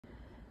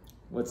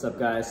What's up,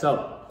 guys?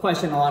 So,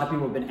 question a lot of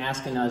people have been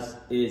asking us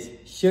is,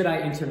 should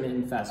I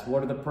intermittent fast?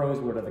 What are the pros?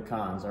 What are the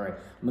cons? All right,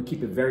 I'm gonna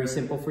keep it very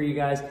simple for you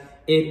guys.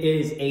 It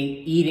is a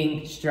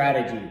eating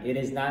strategy. It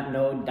is not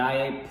no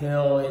diet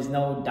pill, is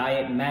no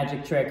diet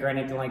magic trick or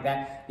anything like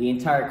that. The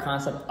entire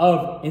concept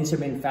of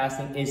intermittent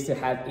fasting is to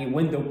have a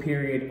window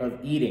period of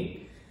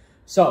eating.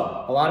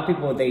 So a lot of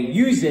people, they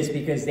use this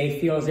because they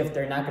feel as if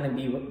they're not going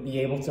to be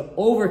able to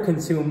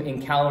overconsume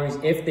in calories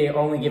if they're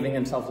only giving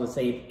themselves, let's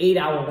say, an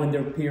 8-hour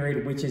window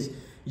period, which is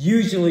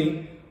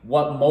usually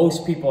what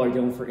most people are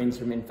doing for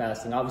intermittent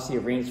fasting. Obviously,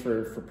 it ranges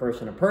for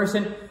person to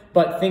person,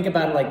 but think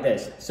about it like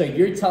this. So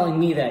you're telling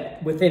me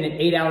that within an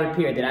 8-hour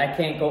period that I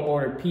can't go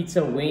order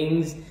pizza,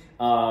 wings,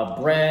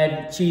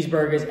 bread,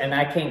 cheeseburgers, and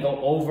I can't go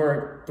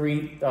over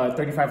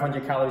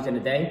 3,500 calories in a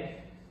day?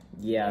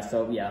 Yeah,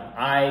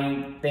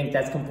 I think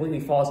that's completely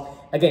false.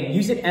 Again,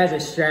 use it as a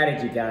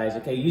strategy, guys,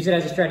 okay? Use it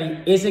as a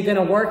strategy. Is it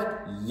gonna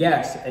work?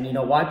 Yes, and you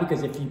know why?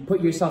 Because if you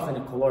put yourself in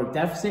a caloric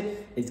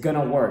deficit, it's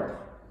gonna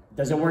work.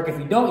 Does it work if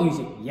you don't use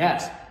it?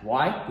 Yes.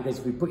 Why? Because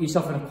if you put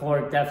yourself in a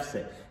caloric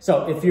deficit.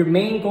 So if your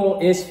main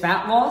goal is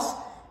fat loss,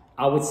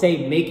 I would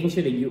say making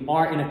sure that you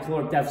are in a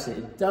caloric deficit.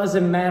 It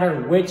doesn't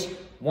matter which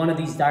one of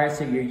these diets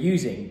that you're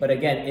using. But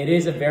again, it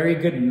is a very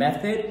good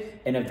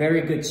method and a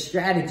very good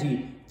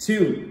strategy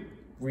to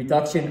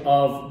reduction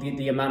of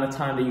the amount of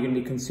time that you're gonna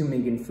be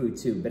consuming in food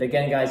too. But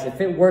again, guys,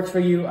 if it works for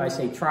you, I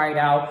say try it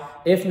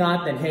out. If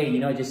not, then hey,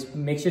 just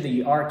make sure that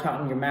you are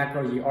counting your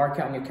macros, you are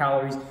counting your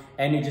calories,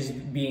 and you're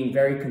just being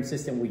very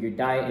consistent with your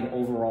diet and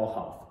overall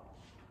health.